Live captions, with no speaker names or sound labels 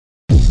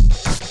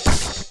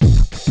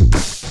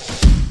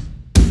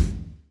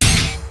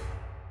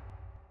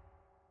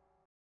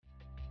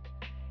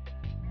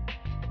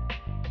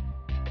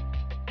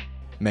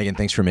Megan,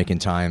 thanks for making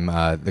time.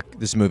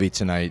 This movie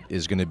tonight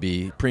is going to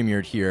be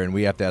premiered here, and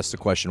we have to ask the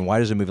question, why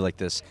does a movie like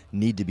this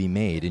need to be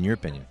made, in your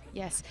opinion?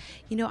 Yes.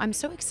 You know, I'm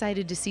so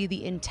excited to see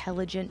the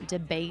intelligent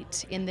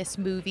debate in this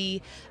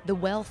movie, the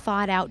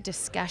well-thought-out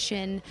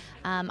discussion.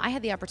 I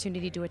had the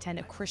opportunity to attend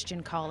a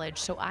Christian college,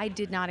 so I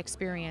did not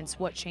experience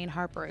what Shane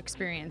Harper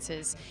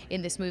experiences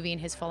in this movie in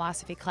his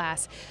philosophy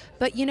class.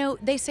 But, you know,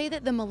 they say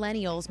that the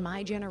millennials,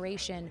 my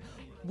generation,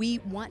 we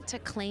want to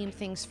claim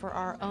things for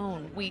our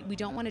own. We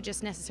don't want to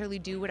just necessarily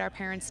do what our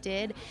parents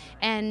did.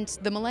 And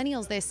the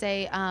millennials, they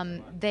say,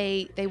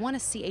 they want to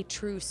see a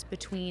truce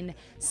between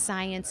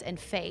science and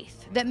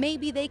faith, that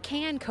maybe they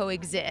can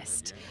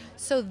coexist.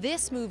 So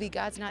this movie,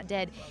 God's Not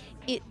Dead,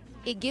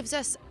 it gives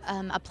us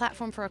a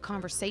platform for a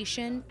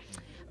conversation,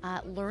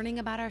 learning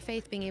about our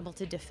faith, being able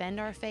to defend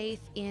our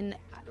faith in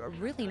a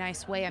really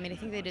nice way. I mean, I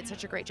think they did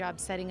such a great job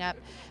setting up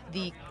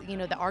the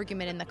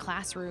argument in the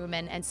classroom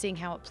and seeing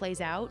how it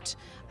plays out.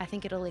 I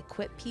think it'll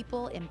equip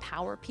people,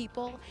 empower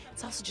people.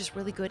 It's also just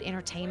really good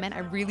entertainment. I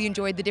really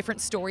enjoyed the different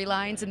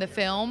storylines in the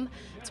film.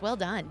 It's well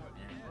done.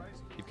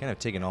 You've kind of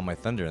taken all my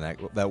thunder in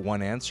that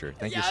one answer.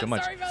 Thank you so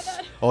much. Sorry about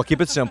that. Well, I'll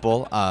keep it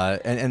simple,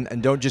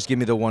 and don't just give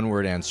me the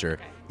one-word answer.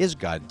 Is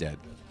God dead?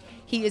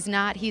 He is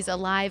not. He's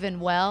alive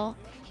and well.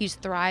 He's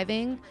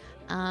thriving.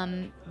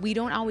 We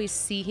don't always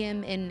see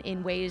him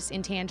in ways,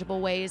 intangible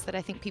ways that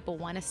I think people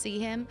want to see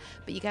him,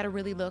 but you got to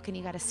really look and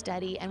you got to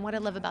study. And what I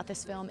love about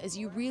this film is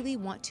you really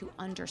want to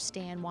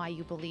understand why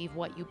you believe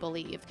what you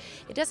believe.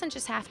 It doesn't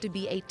just have to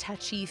be a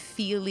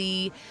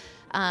touchy-feely,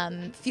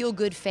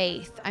 feel-good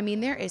faith. I mean,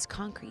 there is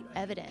concrete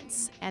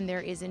evidence and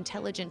there is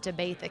intelligent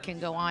debate that can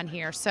go on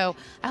here. So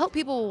I hope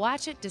people will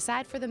watch it,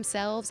 decide for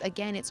themselves.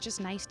 Again, it's just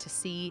nice to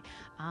see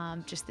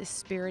just this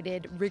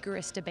spirited,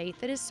 rigorous debate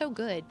that is so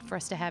good for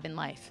us to have in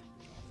life.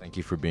 Thank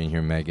you for being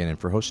here, Megan, and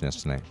for hosting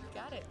us tonight.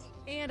 Got it.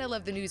 And I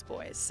love the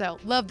Newsboys, so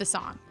love the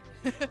song.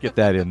 Get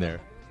that in there.